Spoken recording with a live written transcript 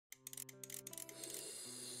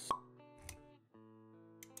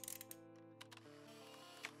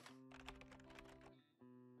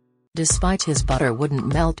Despite his butter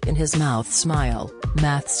wouldn't melt in his mouth smile,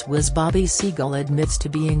 maths whiz Bobby Seagull admits to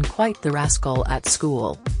being quite the rascal at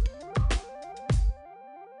school.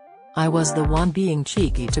 "I was the one being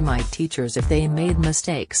cheeky to my teachers if they made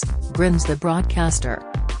mistakes," grins the broadcaster.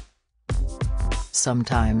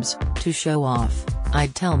 "Sometimes, to show off,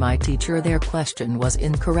 I'd tell my teacher their question was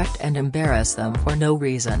incorrect and embarrass them for no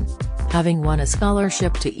reason." Having won a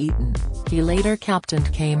scholarship to Eton, he later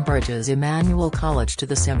captained Cambridge's Emmanuel College to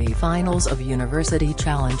the semi-finals of University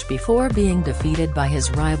Challenge before being defeated by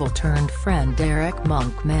his rival-turned-friend Derek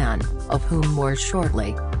Monkman, of whom more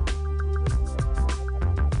shortly.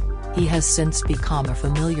 He has since become a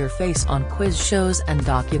familiar face on quiz shows and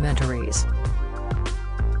documentaries.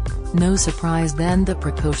 No surprise then the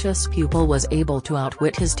precocious pupil was able to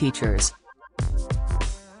outwit his teachers.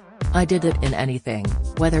 "I did it in anything,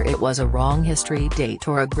 whether it was a wrong history date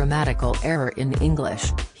or a grammatical error in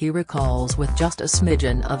English," he recalls with just a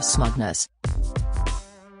smidgen of smugness.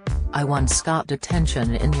 "I once got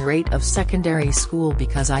detention in year 8 of secondary school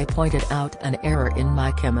because I pointed out an error in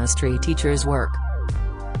my chemistry teacher's work.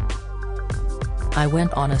 I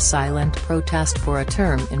went on a silent protest for a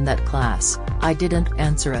term in that class. I didn't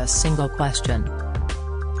answer a single question.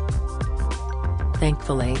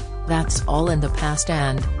 Thankfully, that's all in the past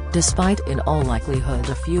and, despite in all likelihood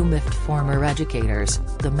a few miffed former educators,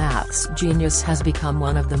 the maths genius has become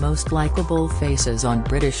one of the most likable faces on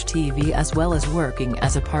British TV as well as working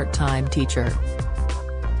as a part-time teacher.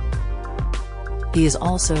 He is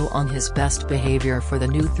also on his best behavior for the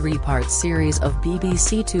new 3-part series of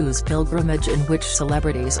BBC Two's Pilgrimage, in which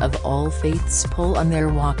celebrities of all faiths pull on their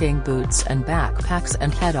walking boots and backpacks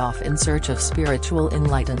and head off in search of spiritual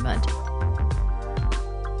enlightenment.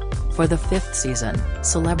 For the 5th season,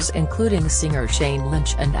 celebs including singer Shane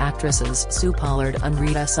Lynch and actresses Sue Pollard and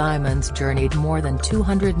Rita Simons journeyed more than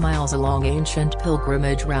 200 miles along ancient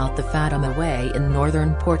pilgrimage route the Fatima Way in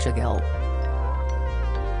northern Portugal.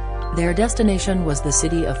 Their destination was the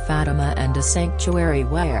city of Fatima and a sanctuary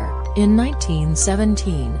where, in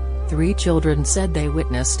 1917, 3 children said they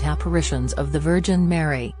witnessed apparitions of the Virgin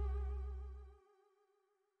Mary.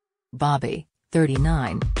 Bobby,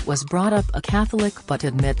 39, was brought up a Catholic but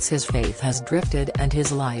admits his faith has drifted and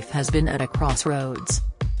his life has been at a crossroads.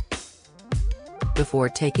 Before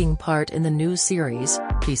taking part in the new series,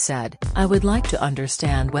 he said, "I would like to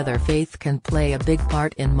understand whether faith can play a big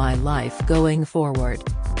part in my life going forward.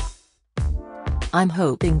 I'm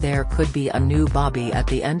hoping there could be a new Bobby at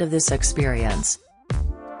the end of this experience."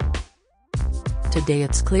 Today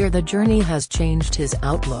it's clear the journey has changed his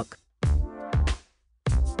outlook.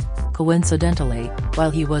 Coincidentally,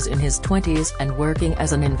 while he was in his 20s and working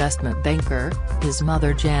as an investment banker, his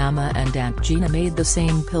mother Jama and Aunt Gina made the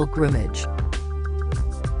same pilgrimage.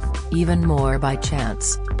 Even more by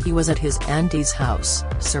chance, he was at his auntie's house,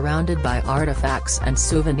 surrounded by artifacts and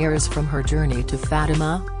souvenirs from her journey to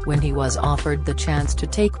Fatima, when he was offered the chance to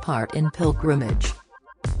take part in pilgrimage.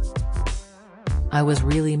 "I was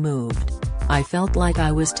really moved. I felt like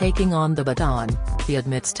I was taking on the baton," he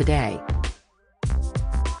admits today.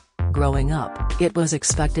 "Growing up, it was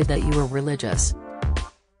expected that you were religious.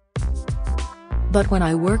 But when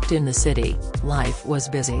I worked in the city, life was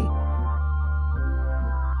busy.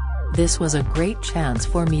 This was a great chance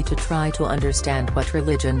for me to try to understand what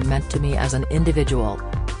religion meant to me as an individual."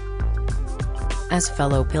 As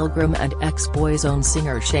fellow Pilgrim and ex-Boyzone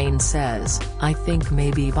singer Shane says, "I think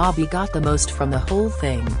maybe Bobby got the most from the whole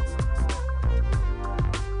thing."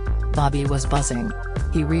 Bobby was buzzing.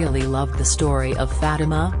 He really loved the story of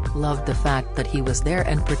Fatima, loved the fact that he was there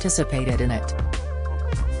and participated in it.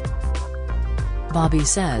 Bobby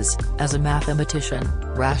says, "As a mathematician,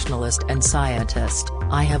 rationalist and scientist,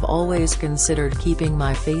 I have always considered keeping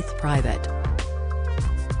my faith private.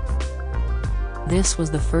 This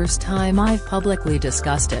was the first time I've publicly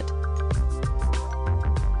discussed it."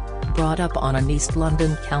 Brought up on an East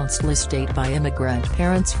London council estate by immigrant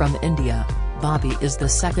parents from India, Bobby is the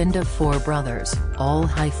second of 4 brothers, all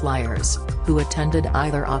high flyers, who attended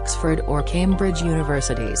either Oxford or Cambridge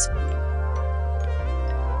universities.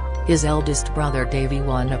 His eldest brother Davy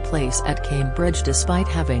won a place at Cambridge despite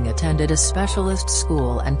having attended a specialist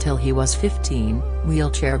school until he was 15,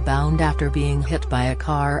 wheelchair-bound after being hit by a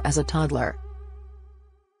car as a toddler.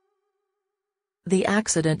 The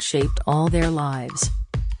accident shaped all their lives.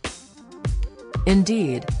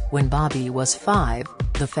 Indeed, when Bobby was 5,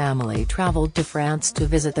 the family travelled to France to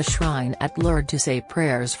visit the shrine at Lourdes to say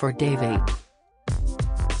prayers for Davy.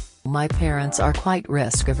 "My parents are quite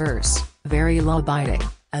risk-averse, very law-abiding,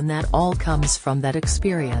 and that all comes from that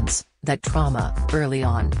experience, that trauma, early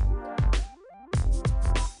on,"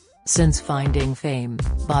 Since finding fame,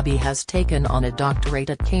 Bobby has taken on a doctorate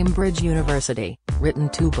at Cambridge University, written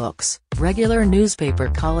 2 books, regular newspaper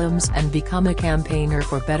columns and become a campaigner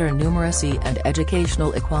for better numeracy and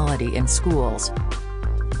educational equality in schools.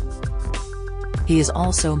 He has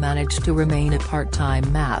also managed to remain a part-time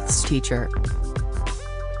maths teacher.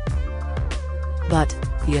 But,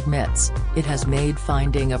 he admits, it has made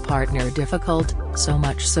finding a partner difficult, so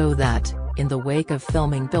much so that, in the wake of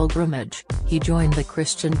filming Pilgrimage, he joined the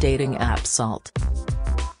Christian dating app Salt.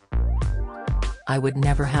 "I would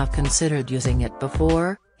never have considered using it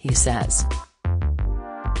before," he says.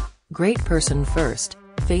 "Great person first,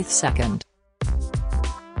 faith second.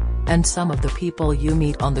 And some of the people you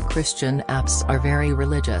meet on the Christian apps are very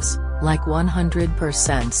religious, like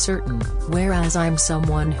 100% certain, whereas I'm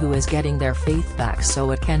someone who is getting their faith back,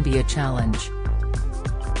 so it can be a challenge."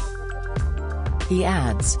 He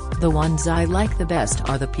adds, "The ones I like the best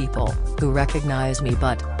are the people who recognize me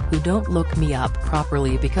but who don't look me up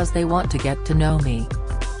properly because they want to get to know me.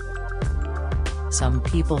 Some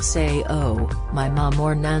people say, oh, my mom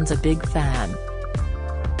or Nan's a big fan.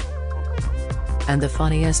 And the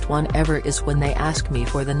funniest one ever is when they ask me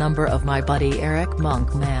for the number of my buddy Eric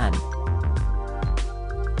Monkman.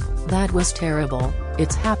 That was terrible,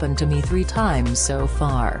 it's happened to me 3 times so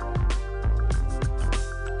far.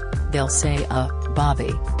 They'll say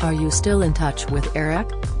Bobby, are you still in touch with Eric?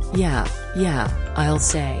 Yeah, I'll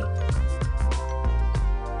say.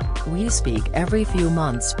 We speak every few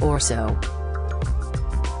months or so.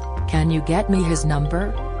 Can you get me his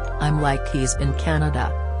number? I'm like, he's in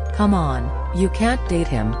Canada. Come on, you can't date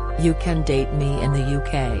him, you can date me in the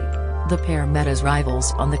UK." The pair met as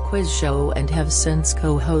rivals on the quiz show and have since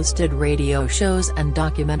co-hosted radio shows and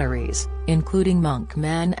documentaries, including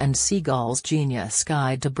Monkman and Seagull's Genius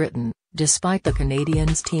Guide to Britain, despite the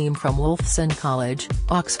Canadians' team from Wolfson College,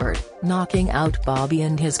 Oxford, knocking out Bobby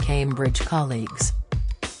and his Cambridge colleagues.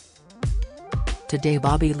 Today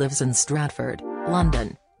Bobby lives in Stratford,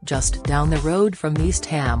 London, just down the road from East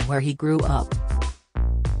Ham where he grew up.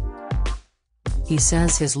 He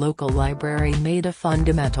says his local library made a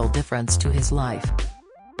fundamental difference to his life.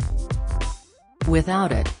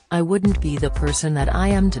 "Without it, I wouldn't be the person that I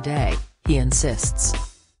am today," he insists.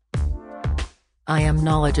 "I am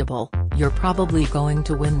knowledgeable, you're probably going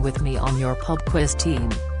to win with me on your pub quiz team,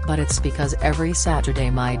 but it's because every Saturday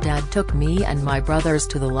my dad took me and my brothers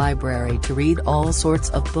to the library to read all sorts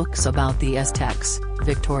of books about the Aztecs,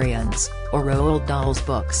 Victorians, or Roald Dahl's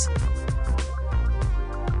books.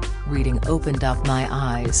 Reading opened up my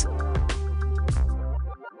eyes."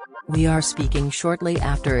 We are speaking shortly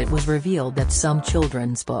after it was revealed that some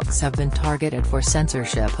children's books have been targeted for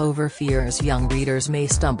censorship over fears young readers may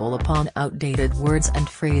stumble upon outdated words and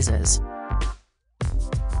phrases.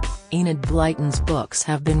 Enid Blyton's books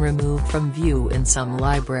have been removed from view in some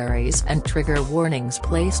libraries and trigger warnings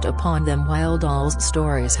placed upon them, while Dahl's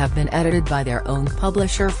stories have been edited by their own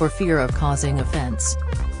publisher for fear of causing offense.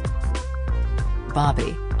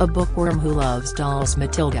 Bobby, a bookworm who loves Dahl's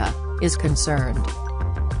Matilda, is concerned.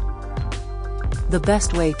 "The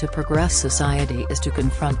best way to progress society is to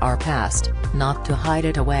confront our past, not to hide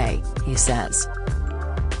it away," he says.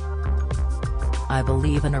 "I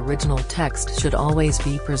believe an original text should always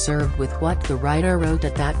be preserved with what the writer wrote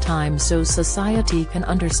at that time so society can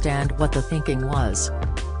understand what the thinking was.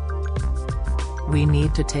 We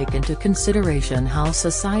need to take into consideration how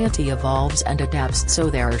society evolves and adapts, so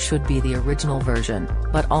there should be the original version,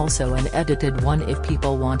 but also an edited one if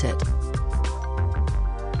people want it."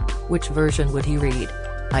 Which version would he read?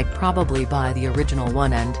 "I'd probably buy the original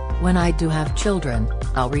one, and, when I do have children,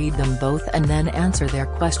 I'll read them both and then answer their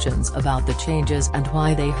questions about the changes and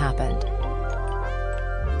why they happened."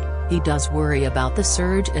 He does worry about the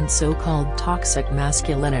surge in so-called toxic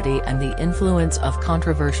masculinity and the influence of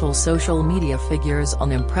controversial social media figures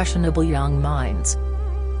on impressionable young minds.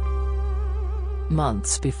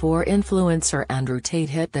 Months before influencer Andrew Tate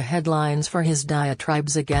hit the headlines for his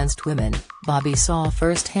diatribes against women, Bobby saw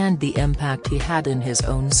firsthand the impact he had in his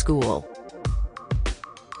own school.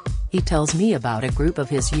 He tells me about a group of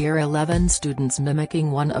his Year 11 students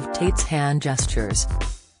mimicking one of Tate's hand gestures.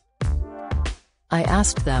 "I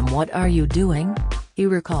asked them, 'What are you doing?' he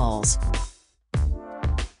recalls.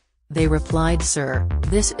 They replied, 'Sir,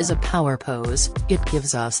 this is a power pose, it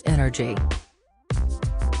gives us energy.'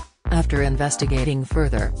 After investigating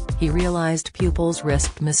further, he realized pupils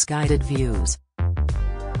risked misguided views.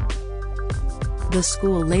 The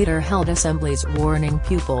school later held assemblies warning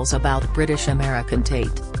pupils about British-American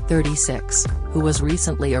Tate, 36, who was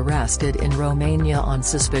recently arrested in Romania on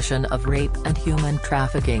suspicion of rape and human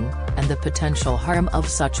trafficking, and the potential harm of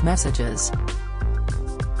such messages.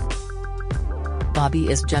 Bobby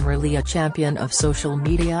is generally a champion of social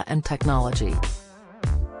media and technology.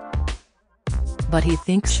 But he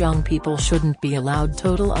thinks young people shouldn't be allowed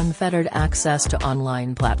total unfettered access to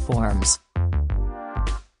online platforms.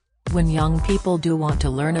 When young people do want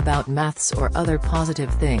to learn about maths or other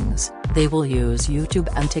positive things, they will use YouTube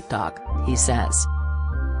and TikTok, he says.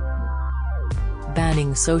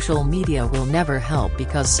 Banning social media will never help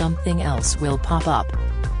because something else will pop up.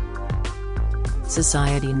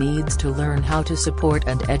 Society needs to learn how to support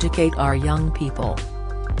and educate our young people.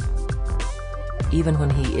 Even when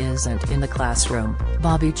he isn't in the classroom,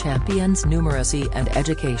 Bobby champions numeracy and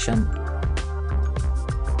education.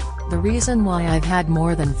 The reason why I've had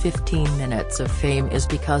more than 15 minutes of fame is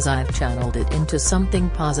because I've channeled it into something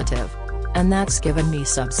positive. And that's given me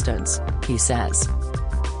substance, he says.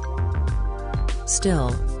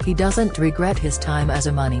 Still, he doesn't regret his time as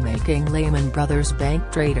a money-making Lehman Brothers bank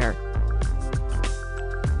trader.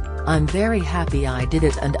 "I'm very happy I did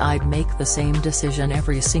it and I'd make the same decision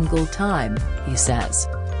every single time," he says.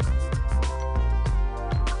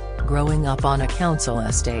 Growing up on a council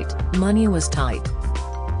estate, money was tight.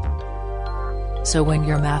 So when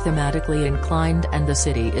you're mathematically inclined and the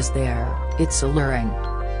city is there, it's alluring.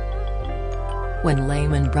 When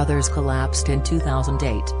Lehman Brothers collapsed in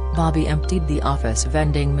 2008, Bobby emptied the office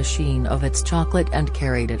vending machine of its chocolate and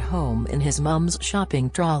carried it home in his mum's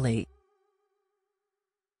shopping trolley.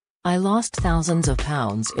 "I lost thousands of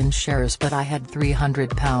pounds in shares but I had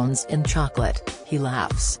 £300 in chocolate," he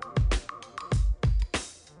laughs.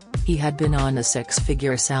 He had been on a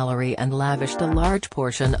six-figure salary and lavished a large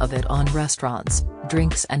portion of it on restaurants,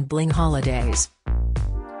 drinks and bling holidays.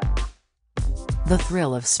 The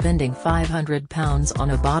thrill of spending £500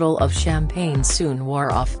 on a bottle of champagne soon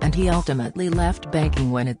wore off and he ultimately left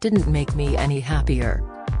banking when it didn't make me any happier.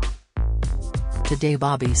 Today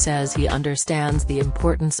Bobby says he understands the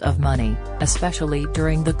importance of money, especially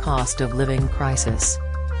during the cost of living crisis.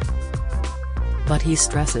 But he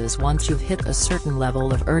stresses once you've hit a certain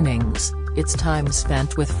level of earnings, it's time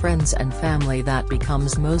spent with friends and family that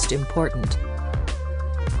becomes most important.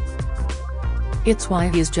 It's why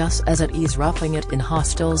he's just as at ease roughing it in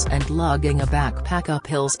hostels and lugging a backpack up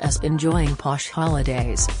hills as enjoying posh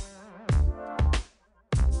holidays.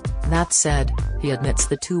 That said, he admits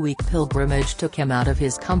the 2-week pilgrimage took him out of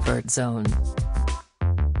his comfort zone.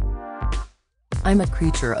 "I'm a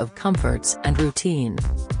creature of comforts and routine.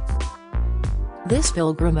 This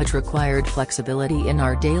pilgrimage required flexibility in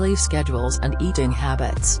our daily schedules and eating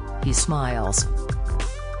habits," he smiles.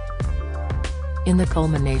 In the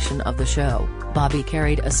culmination of the show, Bobby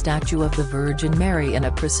carried a statue of the Virgin Mary in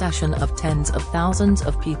a procession of tens of thousands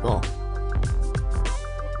of people.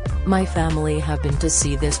 "My family have been to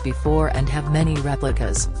see this before and have many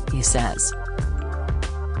replicas," he says.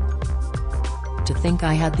 "To think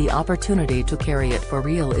I had the opportunity to carry it for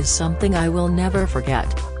real is something I will never forget."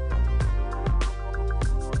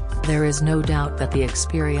 There is no doubt that the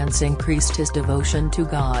experience increased his devotion to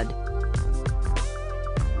God.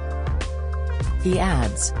 He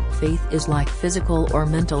adds, "Faith is like physical or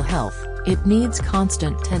mental health, it needs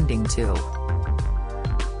constant tending to."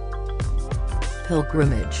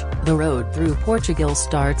 Pilgrimage, The Road Through Portugal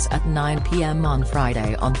starts at 9 p.m. on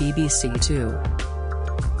Friday on BBC Two.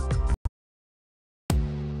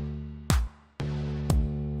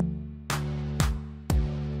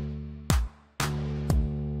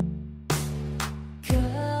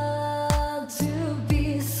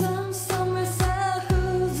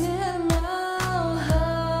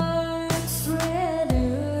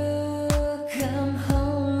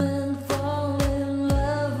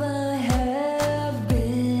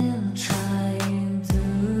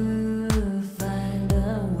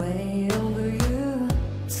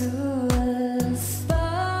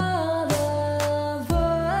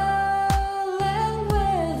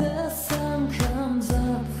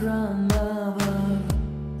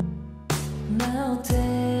 Now